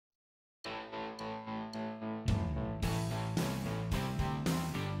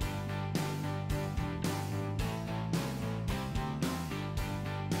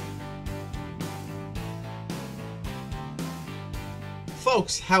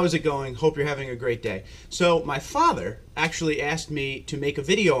Folks, how is it going? Hope you're having a great day. So my father actually asked me to make a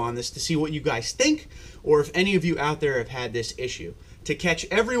video on this to see what you guys think, or if any of you out there have had this issue. To catch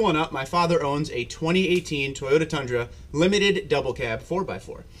everyone up, my father owns a 2018 Toyota Tundra limited double cab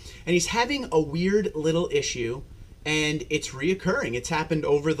 4x4. And he's having a weird little issue, and it's reoccurring. It's happened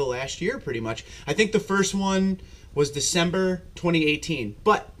over the last year pretty much. I think the first one was December 2018.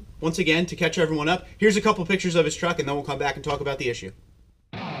 But once again, to catch everyone up, here's a couple pictures of his truck, and then we'll come back and talk about the issue.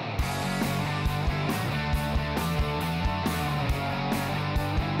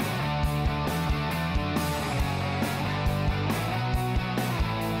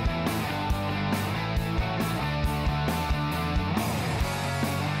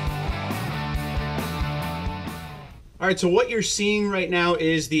 All right, so what you're seeing right now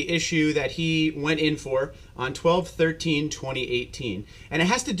is the issue that he went in for on 12/13/2018. And it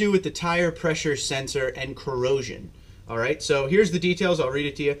has to do with the tire pressure sensor and corrosion. All right, so here's the details. I'll read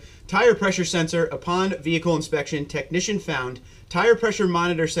it to you. Tire pressure sensor, upon vehicle inspection, technician found tire pressure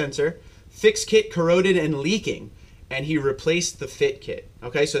monitor sensor, fix kit corroded and leaking, and he replaced the fit kit.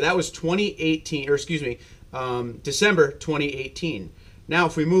 Okay, so that was 2018, or excuse me, December 2018. Now,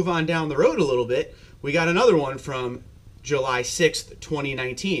 if we move on down the road a little bit, we got another one from July 6th,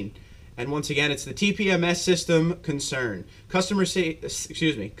 2019. And once again, it's the TPMS system concern. Customer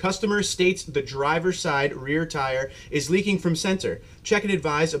states the driver's side rear tire is leaking from sensor. Check and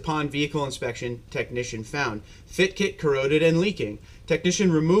advise upon vehicle inspection, technician found. Fit kit corroded and leaking.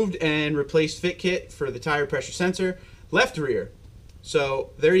 Technician removed and replaced fit kit for the tire pressure sensor, left rear.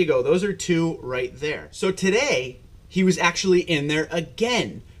 So there you go. Those are two right there. So today, he was actually in there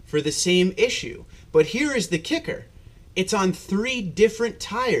again for the same issue. But here is the kicker. It's on 3 different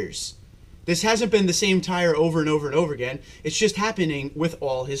tires. This hasn't been the same tire over and over and over again. It's just happening with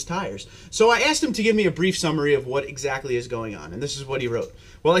all his tires. So I asked him to give me a brief summary of what exactly is going on, and this is what he wrote.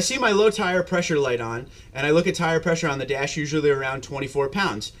 Well, I see my low tire pressure light on, and I look at tire pressure on the dash, usually around 24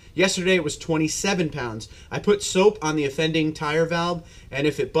 pounds. Yesterday it was 27 pounds. I put soap on the offending tire valve, and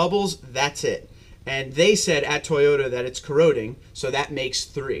if it bubbles, that's it. And they said at Toyota that it's corroding, so that makes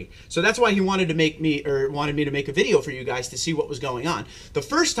 3. So that's why he wanted me to make a video for you guys to see what was going on. The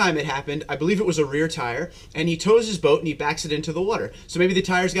first time it happened, I believe it was a rear tire, and he tows his boat and he backs it into the water. So maybe the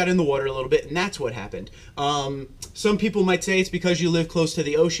tires got in the water a little bit, and that's what happened. Some people might say it's because you live close to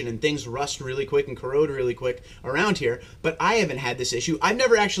the ocean and things rust really quick and corrode really quick around here, but I haven't had this issue. I've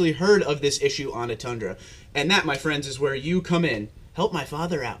never actually heard of this issue on a Tundra. And that, my friends, is where you come in. Help my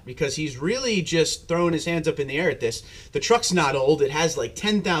father out, because he's really just throwing his hands up in the air at this. The truck's not old. It has like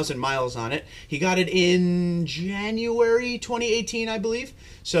 10,000 miles on it. He got it in January 2018, I believe.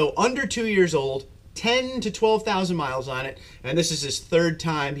 So under 2 years old, 10 to 12,000 miles on it. And this is his 3rd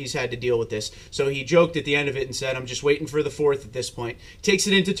time he's had to deal with this. So he joked at the end of it and said, I'm just waiting for the 4th at this point. Takes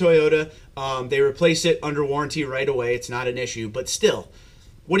it into Toyota. They replace it under warranty right away. It's not an issue, but still.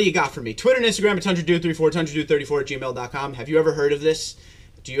 What do you got for me? Twitter and Instagram at TundraDude34, TundraDude34 @gmail.com. Have you ever heard of this?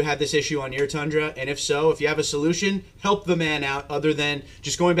 Do you have this issue on your Tundra? And if so, if you have a solution, help the man out other than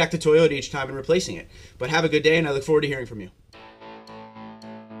just going back to Toyota each time and replacing it. But have a good day, and I look forward to hearing from you.